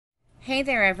Hey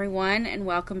there everyone, and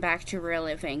welcome back to Real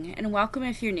Living, and welcome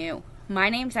if you're new. My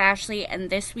name's Ashley, and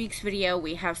this week's video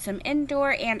we have some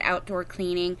indoor and outdoor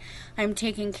cleaning. I'm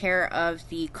taking care of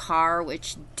the car,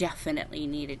 which definitely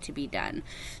needed to be done.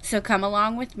 So come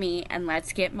along with me and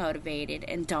let's get motivated,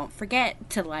 and don't forget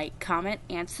to like, comment,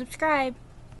 and subscribe.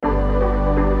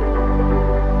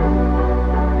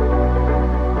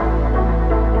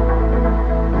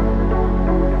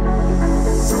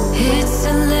 It's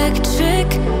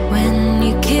electric when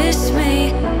you kiss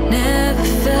me. Never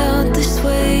felt this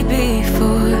way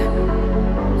before.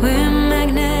 We're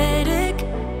magnetic.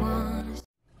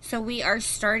 So we are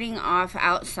starting off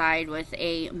outside with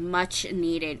a much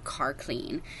needed car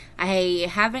clean. I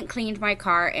haven't cleaned my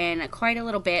car in quite a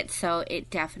little bit, so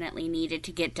it definitely needed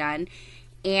to get done.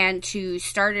 And to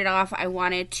start it off, I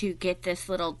wanted to get this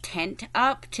little tent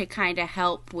up to kind of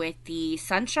help with the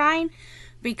sunshine,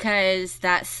 because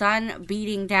that sun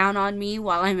beating down on me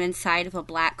while I'm inside of a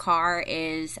black car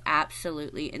is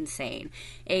absolutely insane.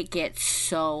 It gets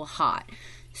so hot.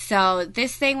 So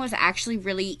this thing was actually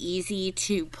really easy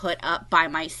to put up by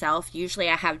myself. Usually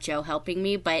I have Joe helping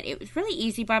me, but it was really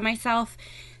easy by myself.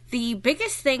 The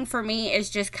biggest thing for me is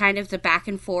just kind of the back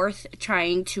and forth,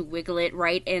 trying to wiggle it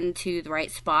right into the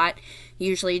right spot.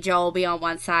 Usually Joe will be on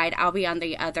one side, I'll be on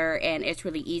the other, and it's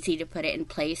really easy to put it in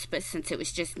place. But since it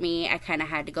was just me, I kind of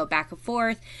had to go back and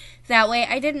forth. That way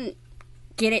I didn't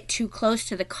get it too close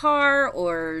to the car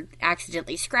or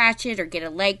accidentally scratch it or get a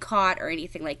leg caught or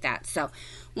anything like that. So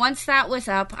once that was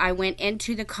up, I went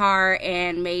into the car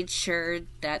and made sure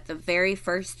that the very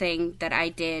first thing that I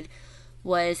did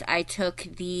was I took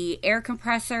the air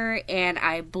compressor and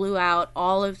I blew out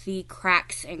all of the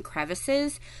cracks and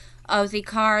crevices of the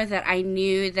car that I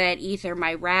knew that either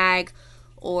my rag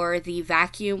or the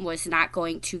vacuum was not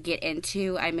going to get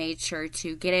into. I made sure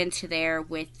to get into there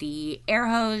with the air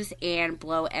hose and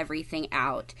blow everything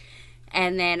out.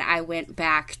 And then I went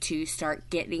back to start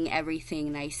getting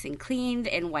everything nice and cleaned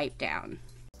and wiped down.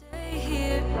 Stay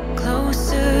here,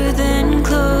 closer than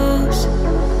close.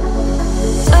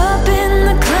 Up in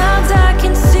the clouds, I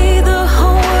can see the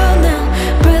whole world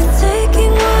now.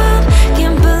 Breathtaking world,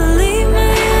 can't believe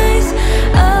my eyes.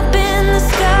 Up in the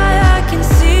sky, I can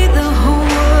see the whole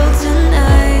world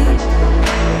tonight.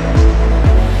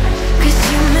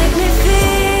 'Cause you make me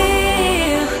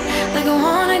feel like I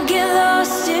wanna get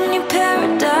lost in your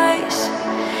paradise.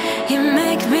 You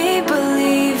make me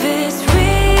believe it's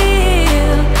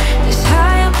real, just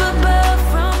high up above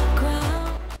from the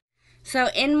ground. So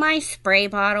in my spray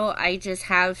bottle, I just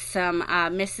have some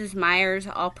Mrs. Meyer's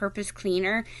all-purpose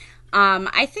cleaner.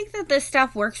 I think that this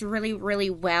stuff works really, really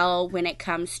well when it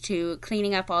comes to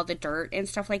cleaning up all the dirt and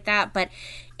stuff like that, but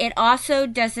it also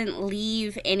doesn't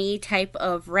leave any type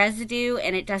of residue,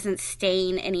 and it doesn't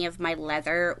stain any of my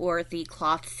leather or the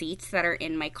cloth seats that are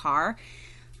in my car.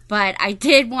 But I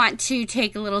did want to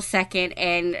take a little second,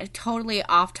 and totally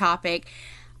off topic,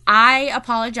 I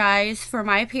apologize for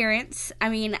my appearance. I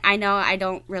mean, I know I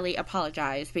don't really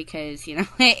apologize because, you know,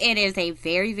 it is a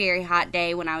very, very hot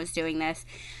day when I was doing this.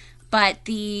 But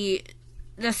the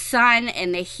sun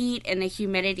and the heat and the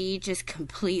humidity just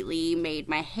completely made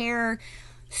my hair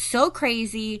so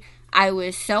crazy. I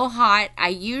was so hot. I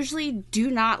usually do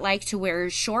not like to wear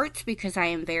shorts because I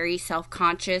am very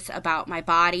self-conscious about my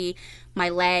body, my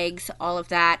legs, all of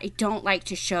that. I don't like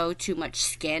to show too much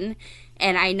skin.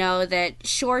 And I know that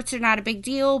shorts are not a big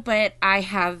deal, but I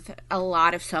have a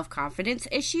lot of self-confidence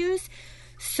issues.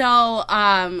 So,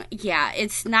 yeah,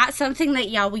 it's not something that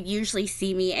y'all would usually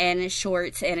see me in,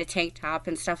 shorts and a tank top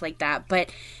and stuff like that.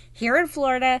 But here in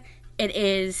Florida, it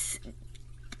is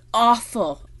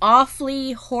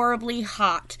awfully, horribly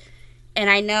hot. And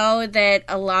I know that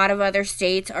a lot of other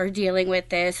states are dealing with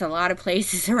this. A lot of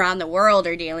places around the world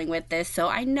are dealing with this. So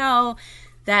I know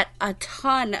that a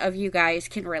ton of you guys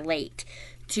can relate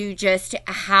to just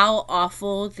how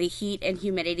awful the heat and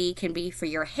humidity can be for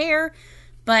your hair,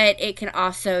 but it can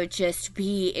also just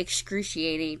be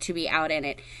excruciating to be out in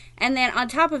it. And then on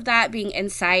top of that, being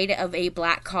inside of a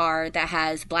black car that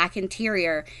has black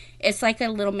interior, it's like a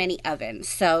little mini oven.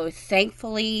 So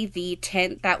thankfully, the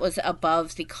tent that was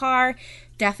above the car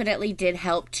definitely did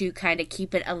help to kind of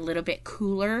keep it a little bit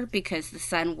cooler because the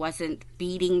sun wasn't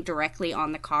beating directly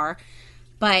on the car.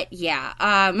 But yeah,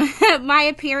 my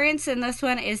appearance in this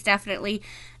one is definitely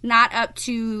not up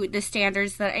to the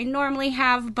standards that I normally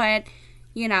have, but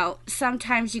you know,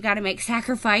 sometimes you got to make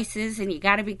sacrifices and you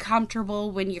got to be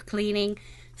comfortable when you're cleaning.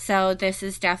 So this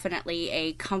is definitely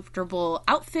a comfortable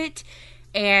outfit,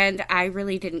 and I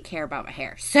really didn't care about my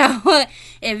hair. So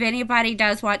if anybody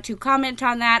does want to comment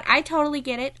on that, I totally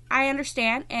get it. I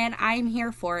understand, and I'm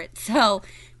here for it. So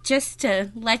just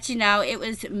to let you know, it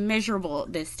was miserable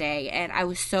this day, and I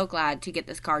was so glad to get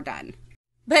this car done.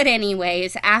 But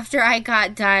anyways, after I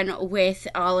got done with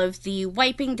all of the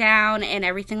wiping down and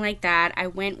everything like that, I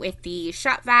went with the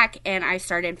shop vac and I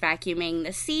started vacuuming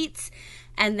the seats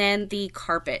and then the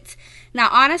carpets. Now,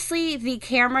 honestly, the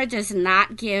camera does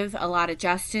not give a lot of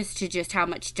justice to just how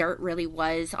much dirt really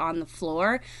was on the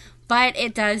floor, but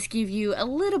it does give you a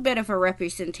little bit of a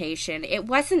representation. It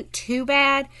wasn't too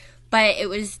bad, but it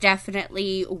was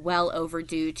definitely well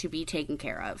overdue to be taken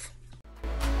care of.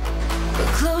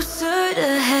 We're closer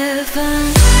to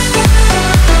heaven.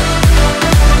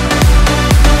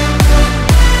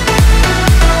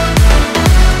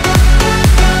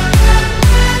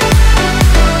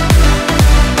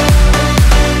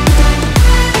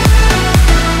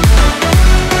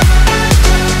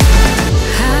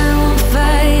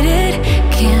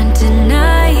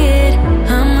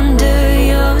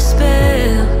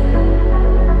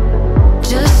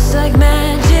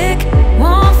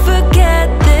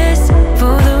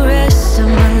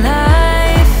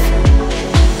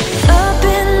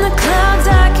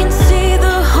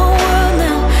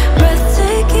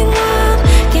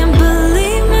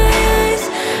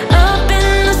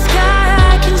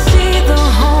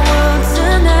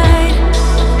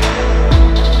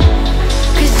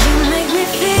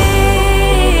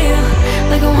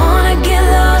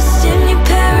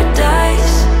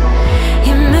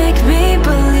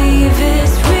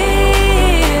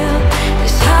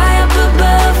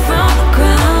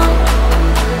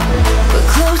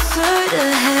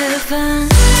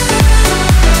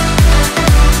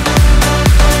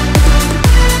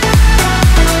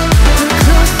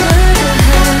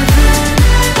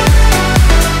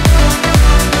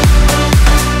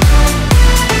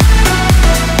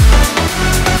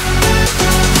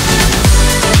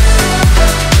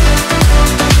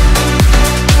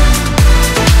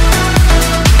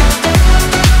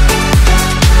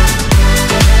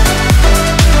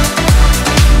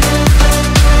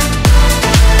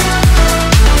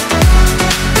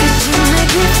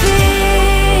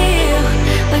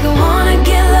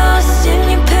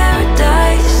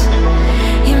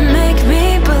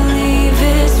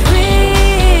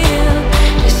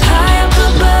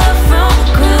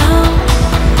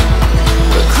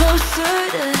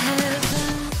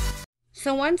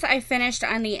 So once I finished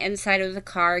on the inside of the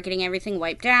car, getting everything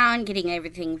wiped down, getting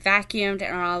everything vacuumed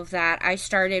and all of that, I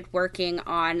started working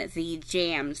on the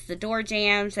jams, the door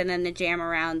jams, and then the jam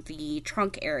around the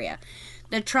trunk area.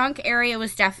 The trunk area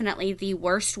was definitely the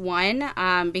worst one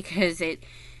because it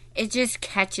just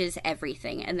catches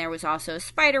everything. And there was also a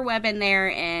spider web in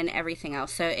there and everything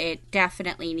else. So it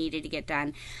definitely needed to get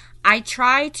done. I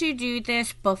try to do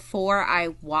this before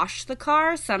I wash the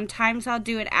car. Sometimes I'll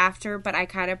do it after, but I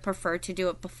kind of prefer to do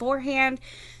it beforehand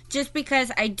just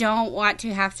because I don't want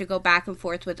to have to go back and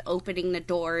forth with opening the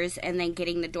doors and then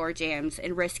getting the door jams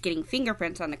and risk getting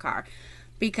fingerprints on the car.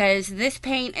 Because this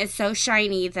paint is so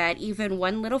shiny that even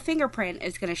one little fingerprint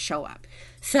is going to show up.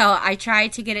 So I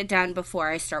tried to get it done before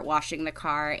I start washing the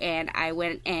car, and I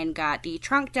went and got the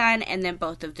trunk done and then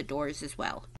both of the doors as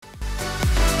well.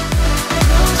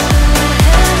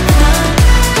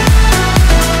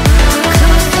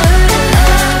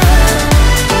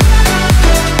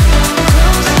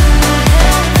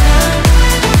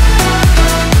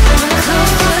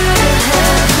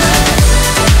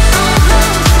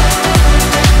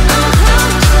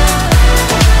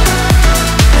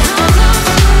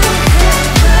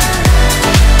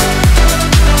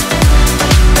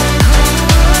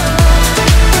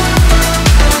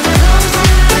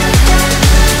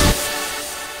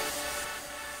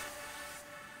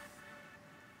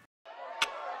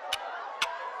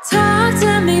 Talk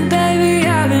to me, baby,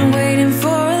 I've been waiting for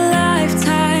a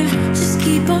lifetime. Just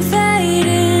keep on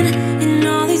fading in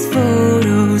all these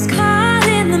photos, caught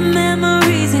in the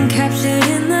memories and captured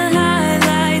in the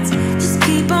highlights. Just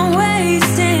keep on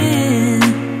wasting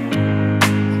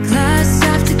glass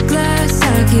after glass.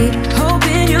 I keep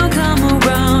hoping you'll come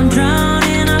around,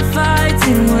 drowning our fights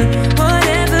in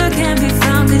whatever can be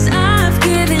found. 'Cause I've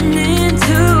given in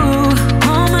to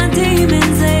all my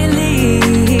demons lately.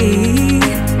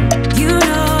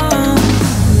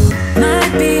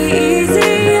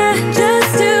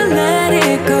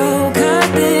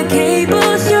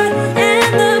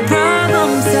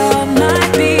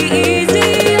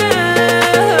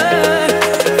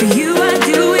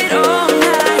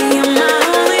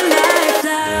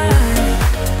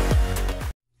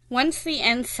 Once the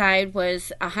inside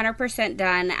was 100%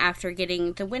 done after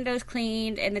getting the windows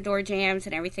cleaned and the door jams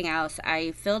and everything else,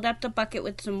 I filled up the bucket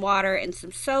with some water and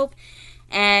some soap,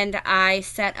 and I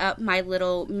set up my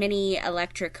little mini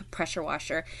electric pressure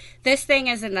washer. This thing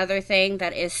is another thing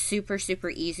that is super, super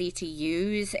easy to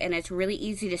use, and it's really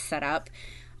easy to set up.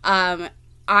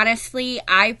 Honestly,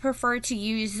 I prefer to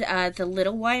use the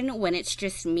little one when it's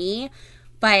just me.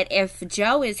 But if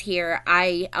Joe is here,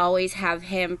 I always have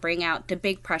him bring out the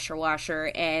big pressure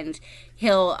washer, and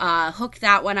he'll hook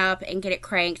that one up and get it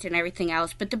cranked and everything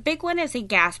else. But the big one is a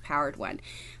gas-powered one.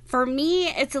 For me,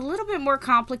 it's a little bit more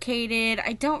complicated.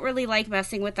 I don't really like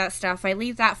messing with that stuff. I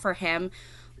leave that for him.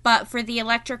 But for the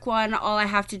electric one, all I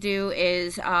have to do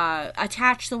is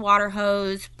attach the water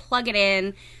hose, plug it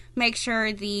in, make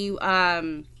sure the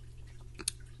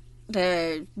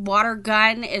water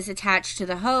gun is attached to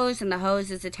the hose and the hose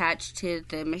is attached to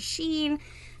the machine,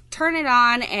 turn it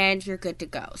on, and you're good to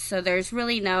go. So there's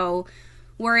really no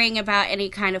worrying about any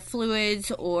kind of fluids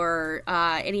or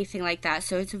anything like that.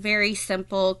 So it's very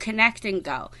simple, connect and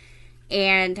go.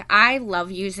 And I love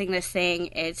using this thing.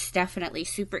 It's definitely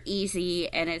super easy,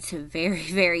 and it's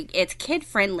it's kid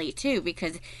friendly too,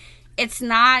 because it's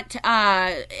not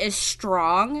as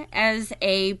strong as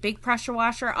a big pressure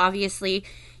washer. Obviously,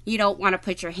 you don't want to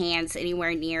put your hands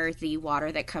anywhere near the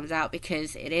water that comes out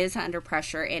because it is under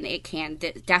pressure and it can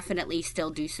definitely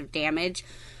still do some damage.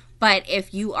 But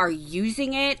if you are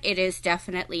using it, it is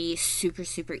definitely super,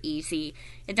 super easy.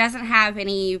 It doesn't have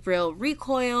any real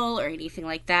recoil or anything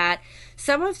like that.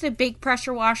 Some of the big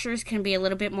pressure washers can be a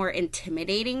little bit more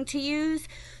intimidating to use.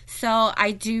 So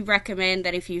I do recommend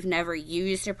that if you've never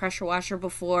used a pressure washer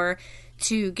before,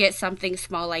 to get something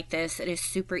small like this. It is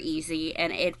super easy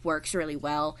and it works really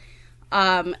well.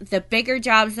 The bigger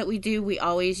jobs that we do, we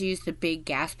always use the big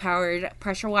gas-powered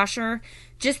pressure washer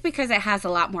just because it has a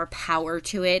lot more power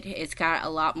to it. It's got a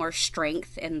lot more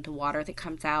strength in the water that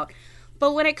comes out.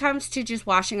 But when it comes to just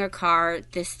washing a car,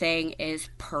 this thing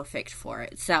is perfect for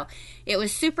it. So it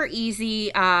was super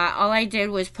easy. All I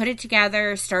did was put it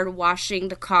together, started washing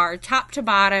the car top to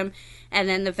bottom, and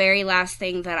then the very last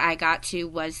thing that I got to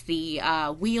was the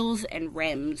wheels and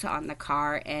rims on the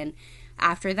car. And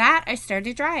after that, I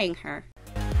started drying her.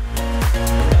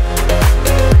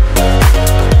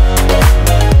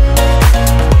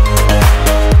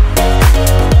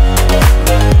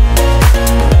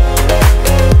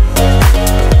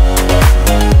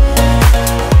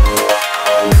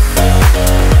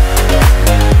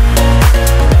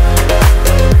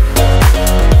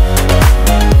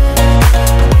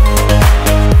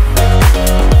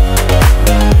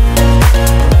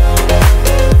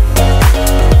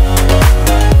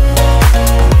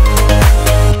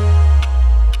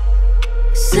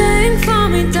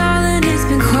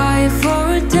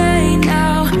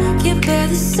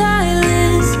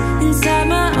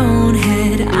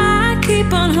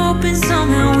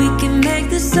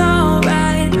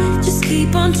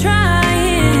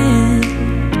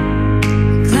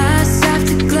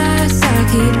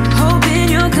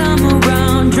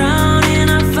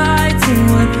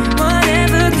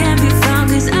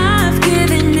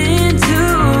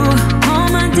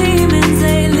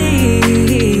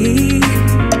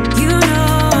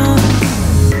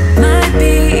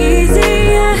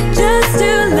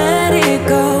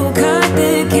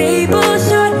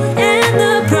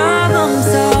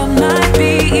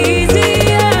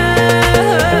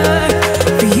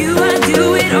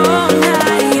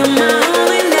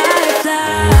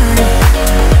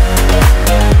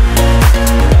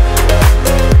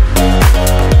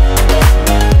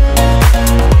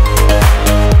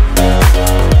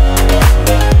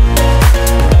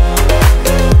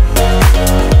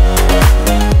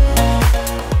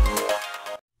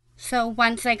 So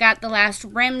once I got the last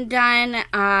rim done,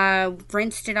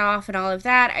 rinsed it off and all of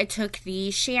that, I took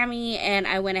the chamois and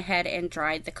I went ahead and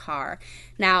dried the car.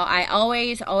 Now, I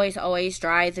always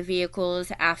dry the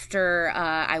vehicles after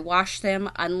I wash them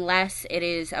unless it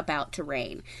is about to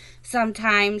rain.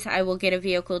 Sometimes I will get a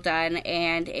vehicle done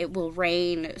and it will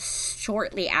rain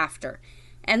shortly after.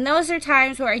 And those are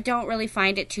times where I don't really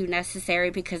find it too necessary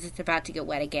because it's about to get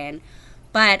wet again.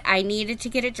 But I needed to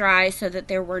get it dry so that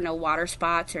there were no water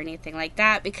spots or anything like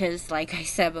that because, like I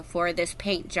said before, this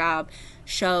paint job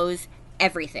shows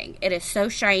everything. It is so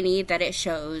shiny that it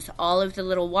shows all of the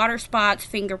little water spots,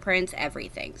 fingerprints,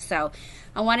 everything. So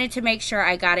I wanted to make sure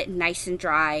I got it nice and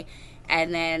dry,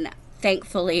 and then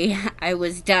thankfully I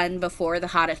was done before the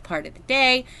hottest part of the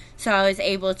day, so I was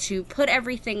able to put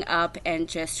everything up and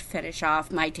just finish off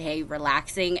my day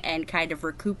relaxing and kind of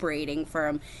recuperating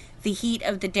from the heat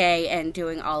of the day and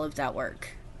doing all of that work.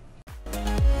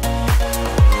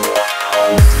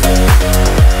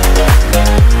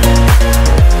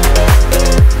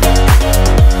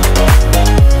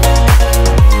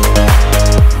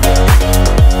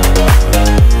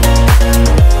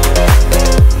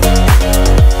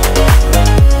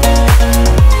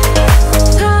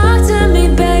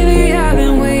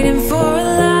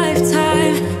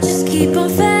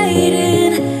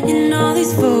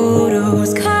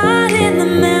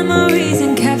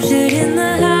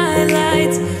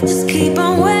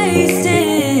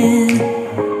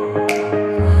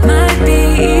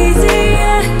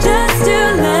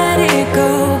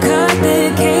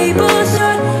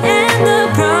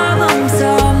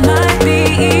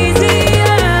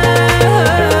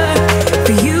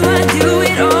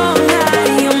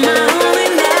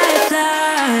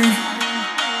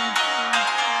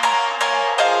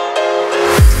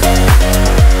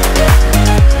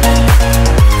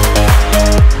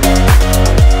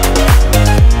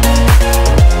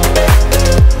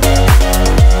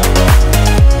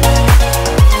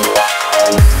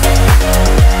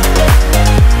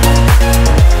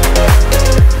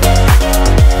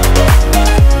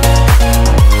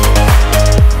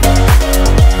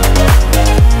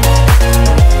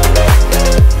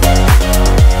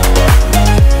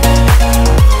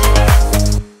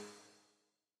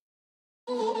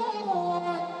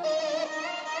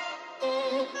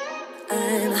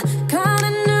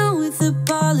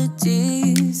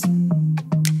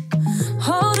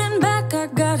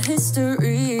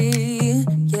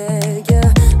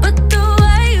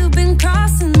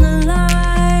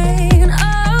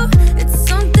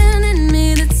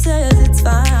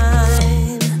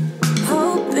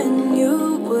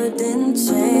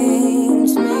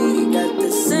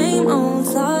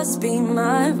 be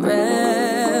my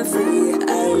referee.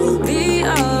 I will be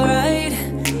alright,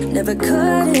 never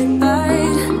cut it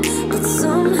right, but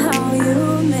somehow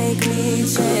you make me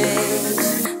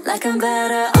change. Like I'm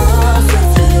better off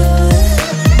with you.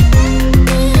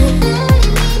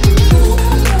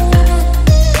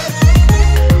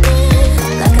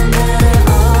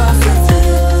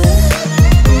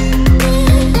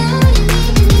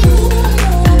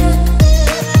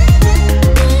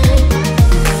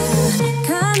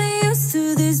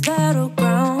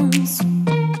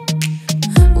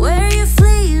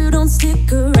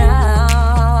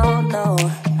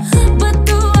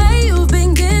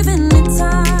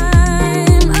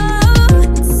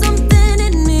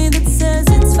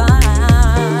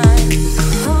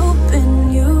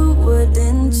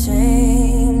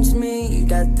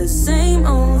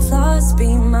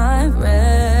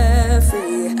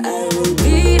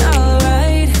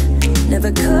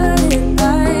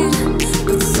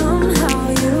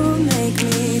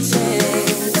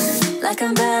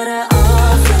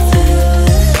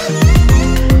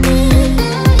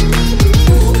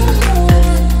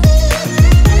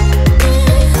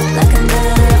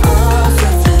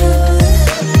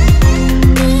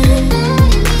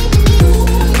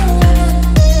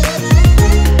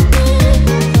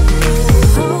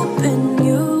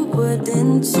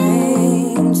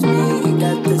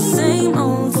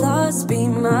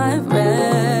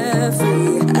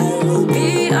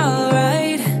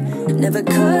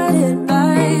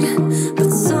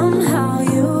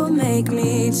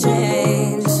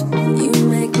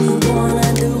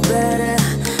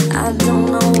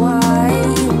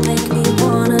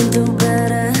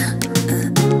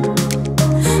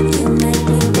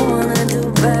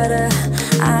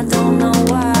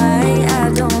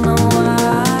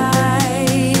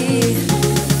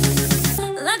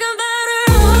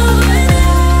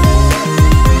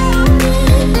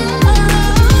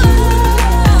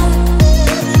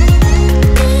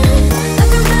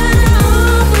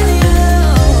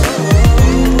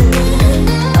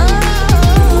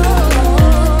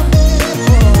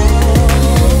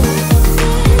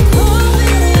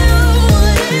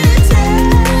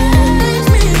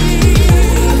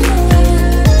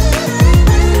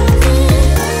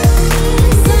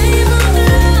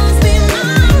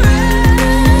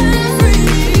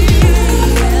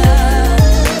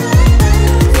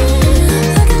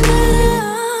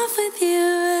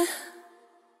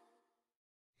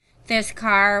 This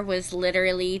car was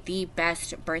literally the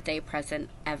best birthday present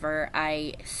ever.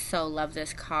 I so love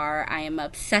this car. I am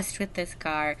obsessed with this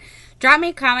car. Drop me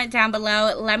a comment down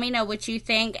below. Let me know what you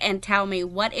think and tell me,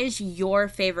 what is your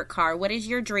favorite car? What is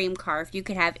your dream car? If you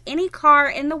could have any car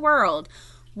in the world,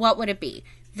 what would it be?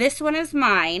 This one is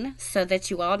mine, so that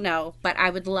you all know, but I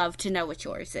would love to know what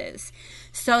yours is.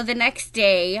 So the next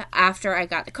day, after I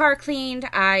got the car cleaned,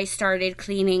 I started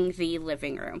cleaning the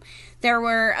living room. There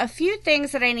were a few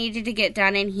things that I needed to get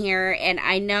done in here, and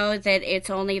I know that it's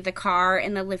only the car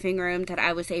and the living room that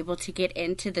I was able to get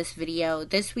into this video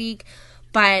this week,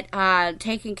 but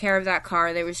taking care of that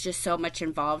car, there was just so much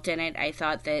involved in it. I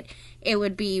thought that it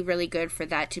would be really good for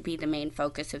that to be the main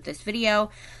focus of this video.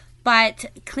 But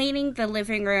cleaning the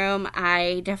living room,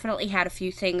 I definitely had a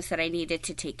few things that I needed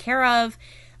to take care of.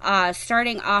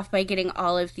 Starting off by getting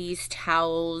all of these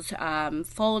towels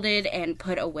folded and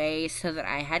put away so that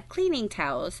I had cleaning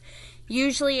towels.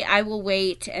 Usually I will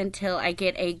wait until I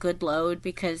get a good load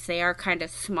because they are kind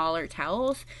of smaller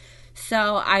towels.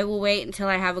 So I will wait until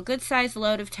I have a good size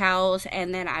load of towels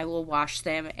and then I will wash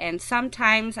them. And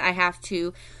sometimes I have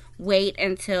to wait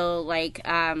until,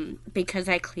 because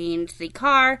I cleaned the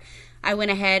car, I went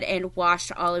ahead and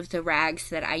washed all of the rags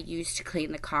that I used to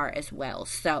clean the car as well.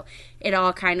 So it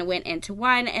all kind of went into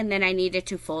one, and then I needed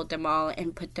to fold them all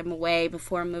and put them away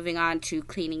before moving on to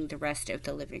cleaning the rest of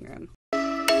the living room.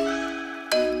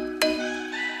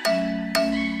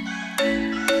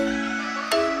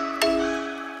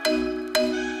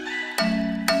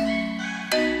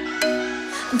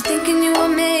 I'm thinking you were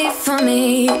made for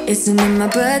me. Isn't it my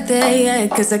birthday yet?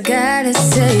 Cause I gotta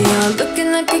say, you're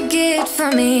looking like a gift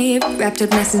for me, wrapped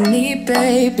up nice and neat,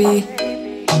 baby.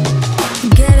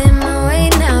 Get in my way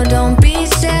now, don't be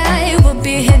shy. We'll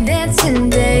be here dancing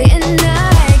day and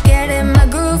night. Get in my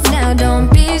groove now, don't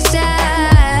be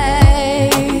shy.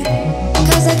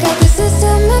 Cause I got this list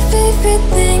of my favorite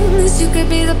things. You could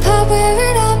be the part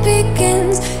where it all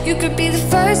begins. You could be the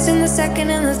first and the second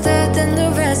and the third and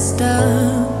the rest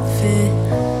of it.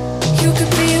 You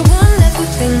could be one of the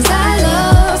things I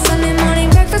love. Sunday morning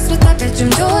breakfast with our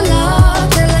bedroom door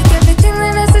locked. I like everything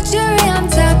that has a cherry on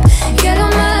top. Get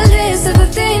on my list of the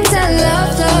things I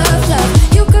love, love,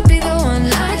 love. You could be the one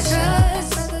I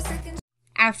trust.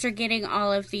 after getting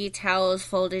all of the towels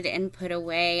folded and put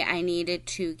away, I needed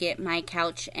to get my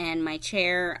couch and my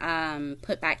chair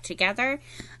put back together.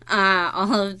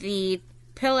 All of the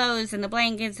pillows and the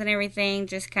blankets and everything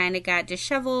just kind of got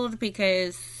disheveled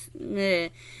because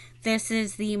this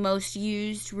is the most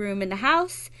used room in the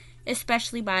house,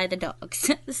 especially by the dogs.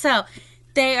 So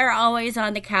they are always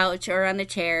on the couch or on the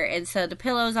chair, and so the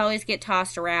pillows always get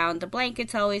tossed around, the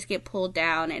blankets always get pulled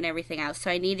down, and everything else. So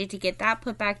I needed to get that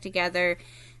put back together,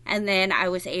 and then I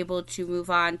was able to move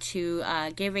on to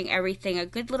giving everything a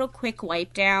good little quick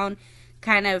wipe down,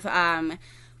 kind of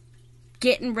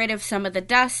getting rid of some of the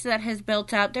dust that has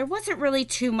built up. There wasn't really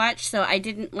too much, so I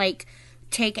didn't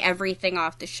take everything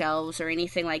off the shelves or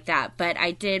anything like that, but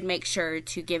I did make sure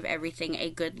to give everything a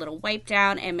good little wipe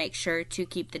down and make sure to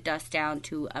keep the dust down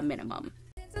to a minimum.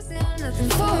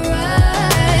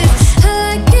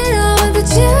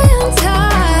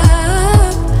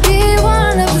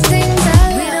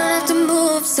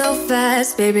 So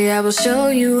fast, baby, I will show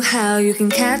you how you can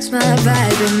catch my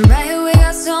vibe. And right away,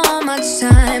 got so much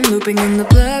time looping in the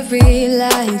blurry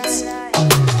lights.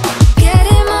 Get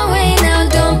in my way now,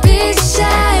 don't be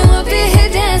shy. We'll be here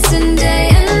dancing day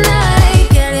and night.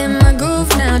 Get in my groove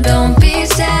now, don't be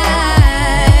shy.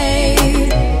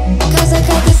 Cause I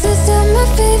got this list of my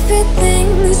favorite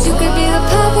things. You could be the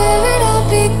part where it all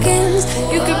begins.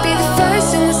 You could be the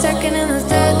first and the second and the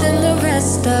third and the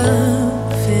rest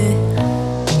of it.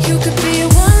 You could be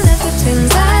one of the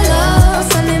things I love.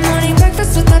 Sunday morning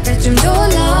breakfast with my bedroom door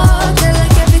locked. I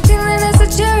like everything that has a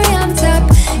cherry on top.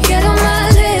 Get on my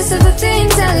list of the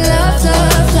things I love,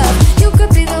 love, love. You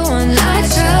could be the one I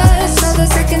trust. All the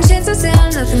second chances, they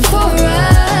are nothing for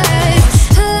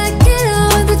us. I like it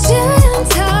all with the cherry on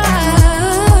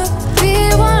top.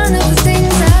 Be one of the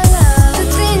things I love. The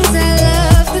things I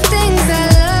love, the things I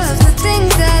love, the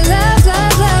things I love,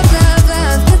 love, love, love,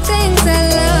 love. The things I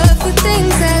love, the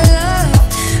things I love.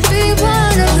 Be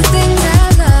one of the things I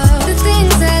love. The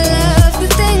things I love, the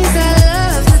things I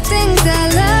love, the things I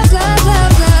love, love,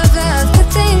 love, love, love. The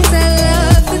things I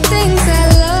love, the things I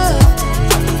love.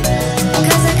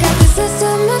 Cause I got this list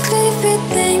of my favorite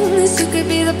things. You could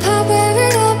be the part where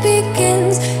it all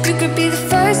begins. You could be the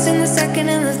first and the second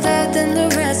and the third and the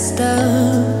rest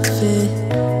of it.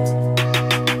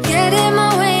 Get in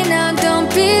my way now, don't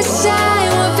be shy.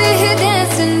 We'll be here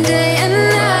dancing day and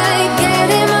night. Get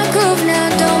in my groove now,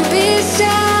 don't be shy.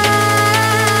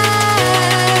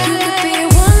 You could be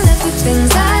one of the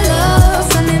things I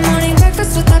love. Sunday morning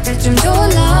breakfast with my bedroom door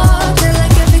locked. I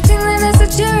like everything that has a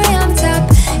cherry on top.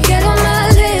 Get on my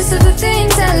list of the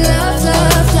things I love,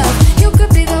 love, love. You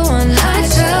could be the one I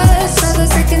trust. All the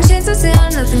second chances, they are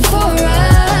nothing for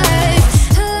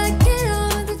us. I like it all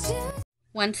with the cherry.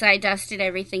 Once I dusted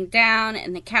everything down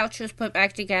and the couch was put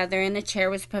back together and the chair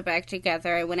was put back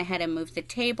together, I went ahead and moved the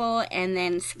table and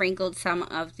then sprinkled some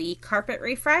of the carpet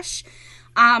refresh.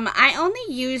 I only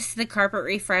use the carpet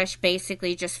refresh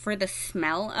basically just for the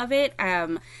smell of it. I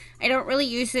don't really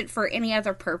use it for any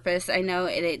other purpose. I know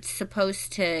it's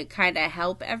supposed to kind of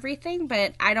help everything,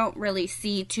 but I don't really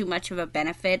see too much of a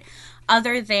benefit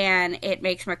other than it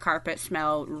makes my carpet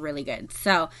smell really good.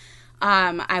 So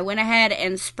I went ahead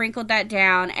and sprinkled that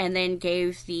down and then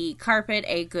gave the carpet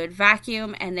a good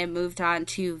vacuum and then moved on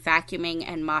to vacuuming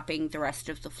and mopping the rest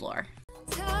of the floor.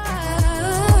 Be one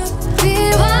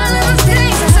of the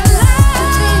things I love.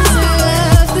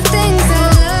 The things I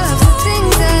love, the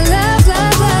things I love,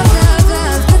 love, love, love,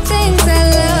 love. The things I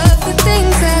love, the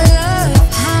things I love.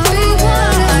 Be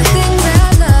one of the things I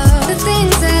love. The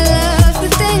things I love, the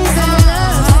things I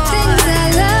love, the things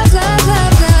I love, love,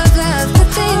 love, love, love. The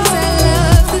things I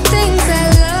love, the things I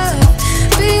love.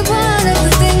 Be one of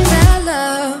the things I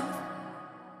love.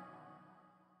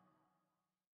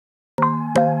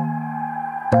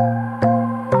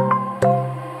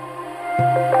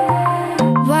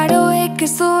 Wide awake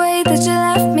is the way that you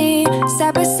left me,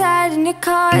 side by side in your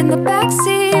car in the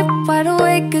backseat. Wide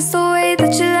awake is the way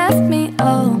that you left me,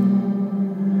 oh.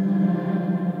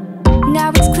 Now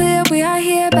it's clear we are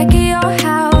here back at your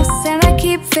house, and I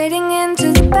keep fading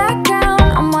into the background.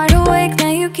 I'm wide awake,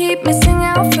 now you keep missing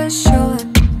out for sure.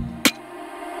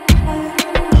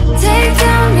 Take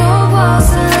down your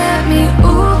walls and let me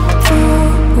ooh,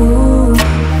 ooh, ooh.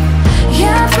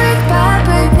 Yeah, brick by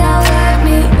brick, now let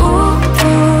me ooh,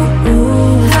 ooh,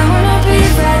 ooh. I wanna be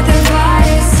right there by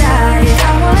your side. I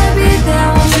wanna be there,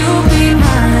 won't you be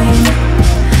mine?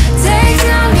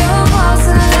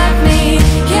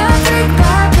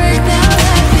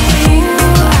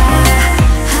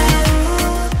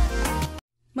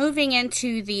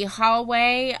 into the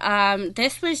hallway.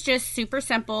 This was just super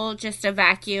simple, just a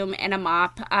vacuum and a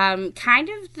mop. Kind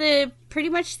of pretty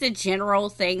much the general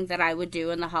thing that I would do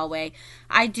in the hallway.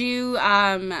 I do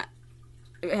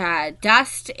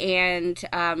dust and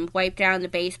wipe down the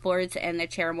baseboards and the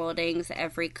chair moldings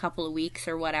every couple of weeks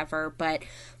or whatever, but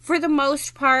for the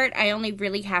most part I only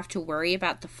really have to worry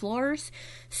about the floors.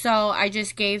 So I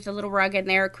just gave the little rug in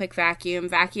there a quick vacuum,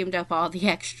 vacuumed up all the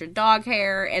extra dog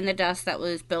hair and the dust that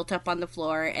was built up on the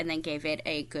floor, and then gave it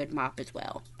a good mop as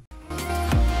well.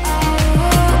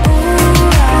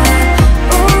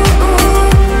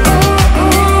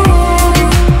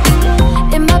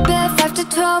 In my bed 5 to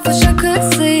 12, wish I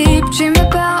could sleep. Dream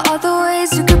about all the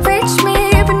ways you could reach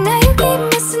me, but now you keep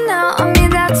missing out on me,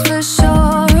 that's for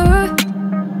sure.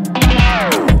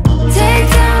 Take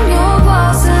down your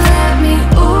walls and let me,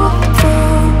 ooh,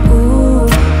 ooh, ooh.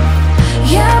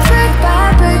 Yeah, brick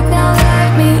by brick, now let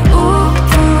me, ooh,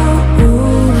 ooh,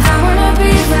 ooh. I wanna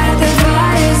be right there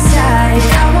by your side.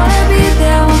 I wanna be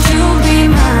there, won't you be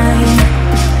mine?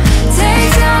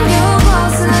 Take down your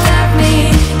walls and let me,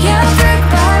 yeah, brick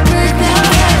by brick, now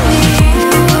let me.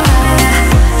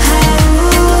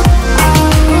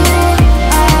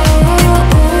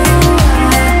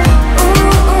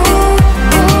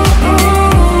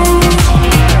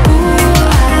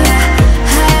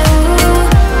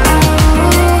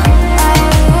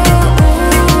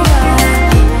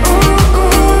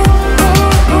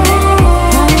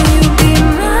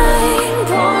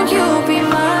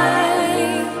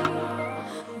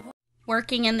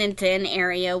 Working in the den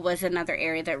area was another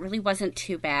area that really wasn't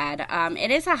too bad. It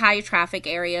is a high traffic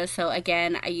area, so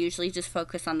again, I usually just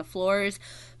focus on the floors,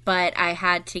 but I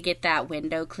had to get that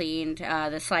window cleaned.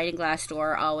 The sliding glass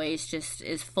door always just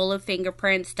is full of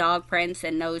fingerprints, dog prints,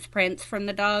 and nose prints from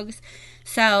the dogs,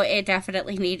 so it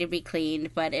definitely needed to be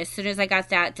cleaned. But as soon as I got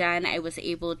that done, I was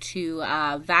able to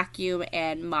vacuum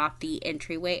and mop the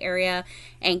entryway area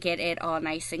and get it all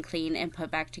nice and clean and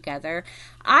put back together.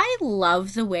 I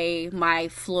love the way my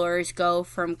floors go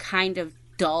from kind of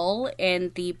dull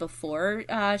in the before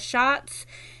shots.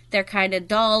 They're kind of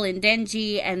dull and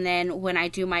dingy, and then when I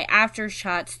do my after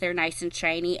shots, they're nice and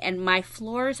shiny, and my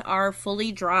floors are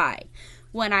fully dry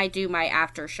when I do my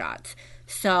after shots.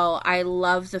 So I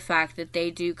love the fact that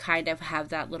they do kind of have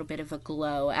that little bit of a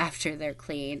glow after they're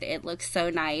cleaned. It looks so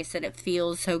nice, and it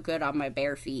feels so good on my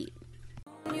bare feet.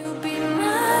 Won't you be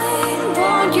mine?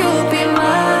 Won't you be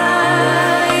mine?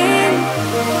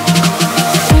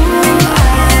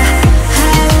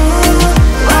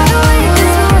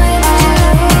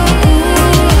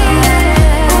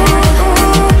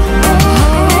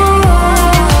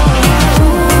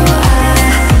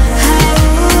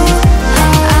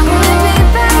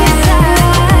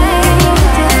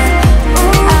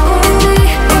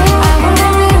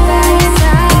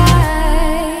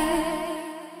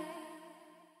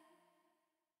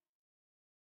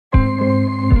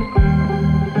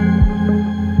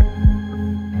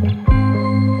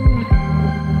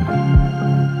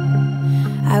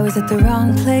 At the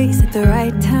wrong place at the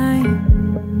right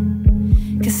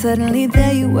time, 'cause suddenly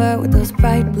there you were with those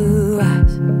bright blue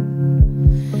eyes.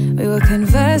 We were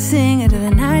conversing under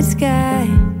the night sky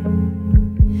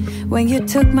when you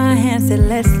took my hand, said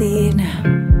let's leave now.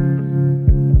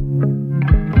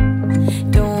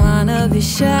 Don't wanna be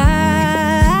shy,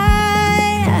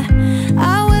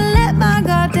 I will let my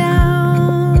guard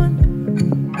down.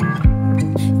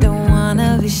 Don't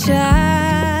wanna be shy.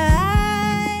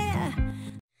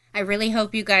 I really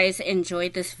hope you guys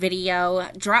enjoyed this video.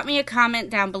 Drop me a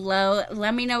comment down below.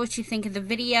 Let me know what you think of the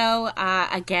video.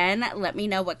 Again, let me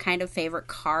know what kind of favorite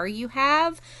car you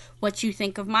have, what you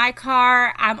think of my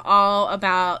car. I'm all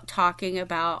about talking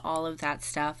about all of that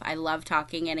stuff. I love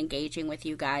talking and engaging with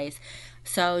you guys.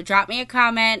 So drop me a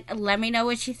comment. Let me know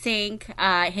what you think.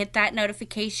 Hit that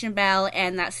notification bell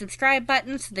and that subscribe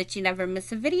button so that you never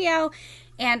miss a video.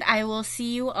 And I will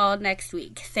see you all next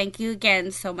week. Thank you again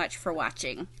so much for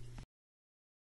watching.